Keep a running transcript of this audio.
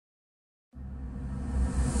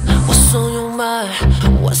my,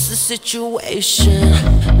 what's the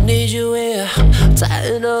situation? Need you here,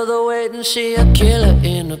 tired of the waiting. She a killer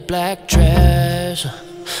in a black dress,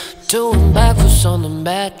 doing backflips on the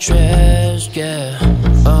mattress, yeah.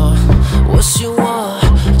 What you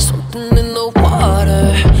want? Something in the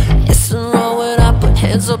water. Yes, I'm wrong when I put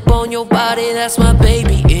hands up on your body. That's my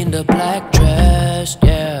baby in the black dress,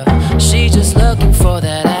 yeah. She just looking for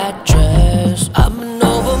that address. I've been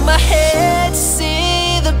over my head to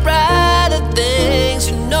see the brighter things.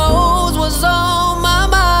 Who knows what's on my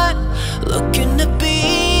mind? Looking to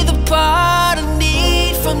be the part I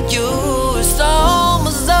need from you. It's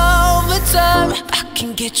almost overtime. I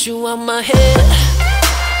can get you out my head.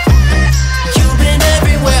 You've been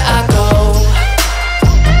everywhere I go.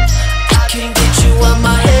 I can get you out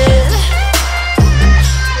my head.